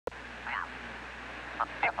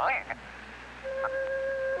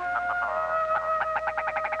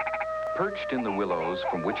Perched in the willows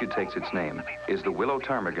from which it takes its name is the willow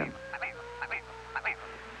ptarmigan.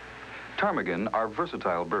 Ptarmigan are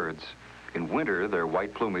versatile birds. In winter, their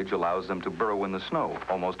white plumage allows them to burrow in the snow,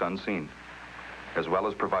 almost unseen. As well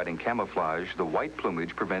as providing camouflage, the white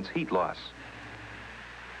plumage prevents heat loss.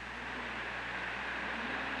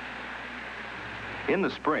 In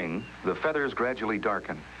the spring, the feathers gradually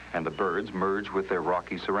darken and the birds merge with their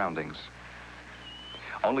rocky surroundings.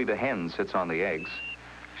 Only the hen sits on the eggs.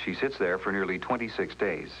 She sits there for nearly 26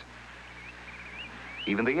 days.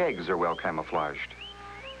 Even the eggs are well camouflaged.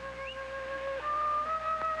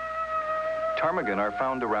 Ptarmigan are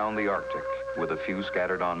found around the Arctic, with a few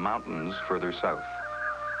scattered on mountains further south.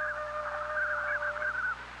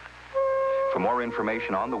 For more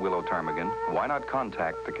information on the willow ptarmigan, why not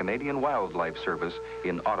contact the Canadian Wildlife Service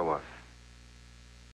in Ottawa?